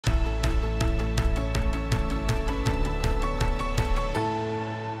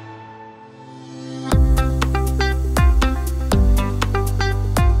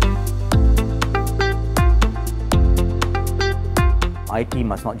IP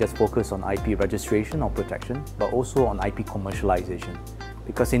must not just focus on IP registration or protection, but also on IP commercialization.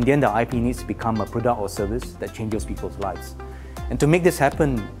 Because in the end, the IP needs to become a product or service that changes people's lives. And to make this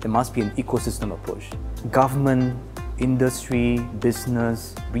happen, there must be an ecosystem approach. Government, industry,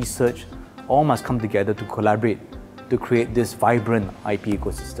 business, research, all must come together to collaborate to create this vibrant IP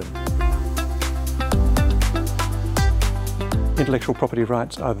ecosystem. Intellectual property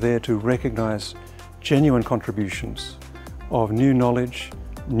rights are there to recognise genuine contributions of new knowledge,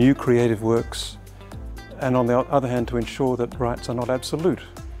 new creative works, and on the other hand to ensure that rights are not absolute.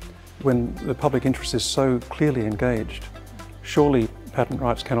 When the public interest is so clearly engaged, surely patent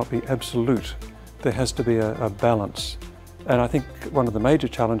rights cannot be absolute. There has to be a balance. And I think one of the major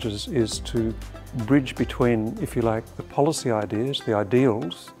challenges is to bridge between, if you like, the policy ideas, the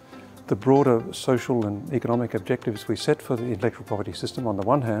ideals, the broader social and economic objectives we set for the intellectual property system on the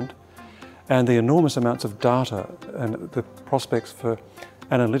one hand, and the enormous amounts of data and the prospects for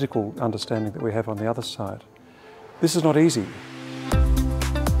analytical understanding that we have on the other side. This is not easy.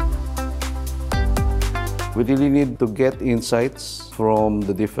 We really need to get insights from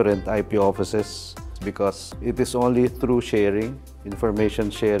the different IP offices because it is only through sharing,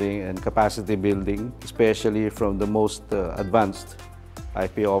 information sharing and capacity building, especially from the most advanced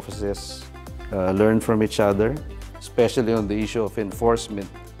IP offices, learn from each other, especially on the issue of enforcement.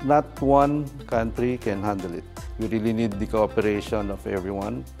 Not one country can handle it. We really need the cooperation of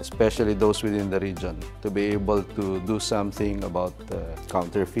everyone, especially those within the region, to be able to do something about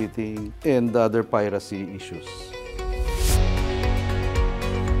counterfeiting and other piracy issues.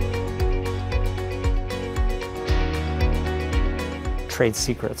 Trade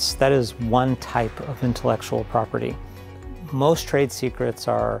secrets. That is one type of intellectual property. Most trade secrets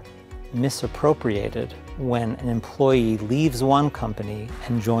are misappropriated when an employee leaves one company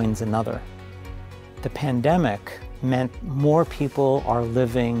and joins another. The pandemic meant more people are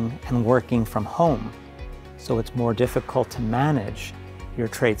living and working from home, so it's more difficult to manage your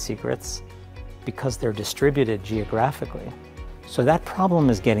trade secrets because they're distributed geographically. So that problem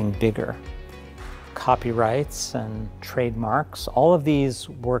is getting bigger. Copyrights and trademarks, all of these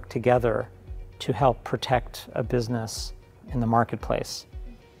work together to help protect a business in the marketplace.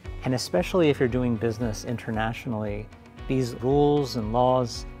 And especially if you're doing business internationally, these rules and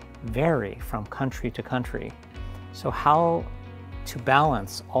laws vary from country to country. So how to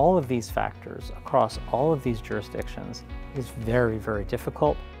balance all of these factors across all of these jurisdictions is very, very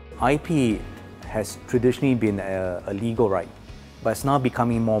difficult. IP has traditionally been a legal right, but it's now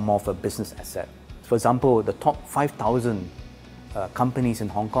becoming more and more of a business asset. For example, the top 5,000 companies in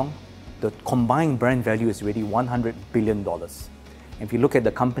Hong Kong, the combined brand value is already $100 billion. If you look at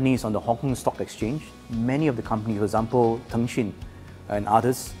the companies on the Hong Kong Stock Exchange, many of the companies, for example, Tengshin and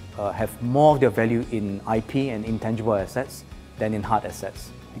others, have more of their value in IP and intangible assets than in hard assets.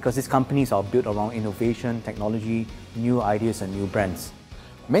 Because these companies are built around innovation, technology, new ideas and new brands.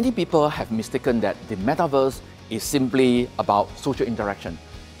 Many people have mistaken that the metaverse is simply about social interaction.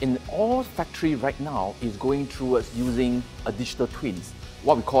 In all factory right now is going towards using a digital twins,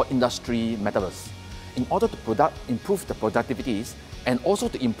 what we call industry metaverse, in order to improve the productivities and also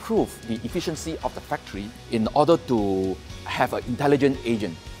to improve the efficiency of the factory in order to have an intelligent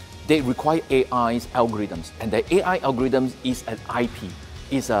agent. They require AI's algorithms, and the AI algorithms is an IP,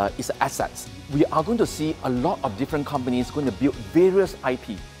 is assets. We are going to see a lot of different companies going to build various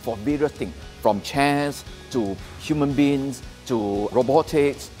IP for various things, from chairs to human beings to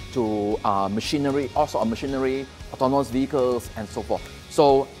robotics to machinery, also machinery, autonomous vehicles, and so forth.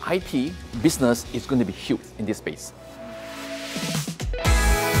 So IP business is going to be huge in this space.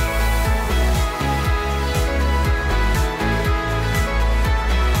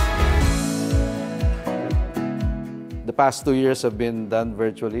 The past 2 years have been done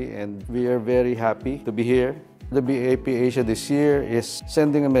virtually, and we are very happy to be here. The BIP Asia this year is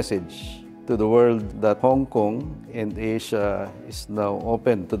sending a message to the world that Hong Kong and Asia is now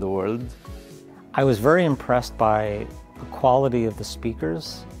open to the world. I was very impressed by the quality of the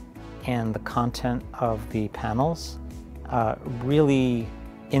speakers and the content of the panels. Really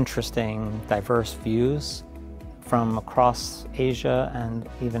interesting, diverse views from across Asia and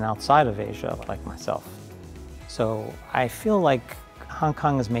even outside of Asia, like myself. So I feel like Hong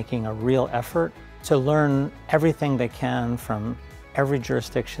Kong is making a real effort to learn everything they can from every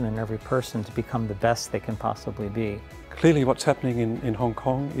jurisdiction and every person to become the best they can possibly be. Clearly what's happening in Hong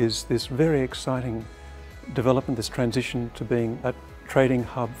Kong is this very exciting development, this transition to being a trading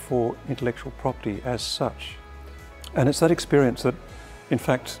hub for intellectual property as such. And it's that experience that, in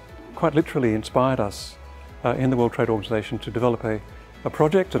fact, quite literally inspired us in the World Trade Organization to develop a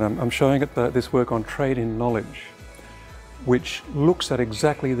project, and I'm showing it this work on trade in knowledge. which looks at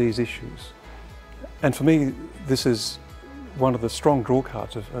exactly these issues. And for me, this is one of the strong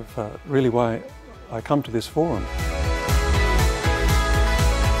drawcards of really why I come to this forum.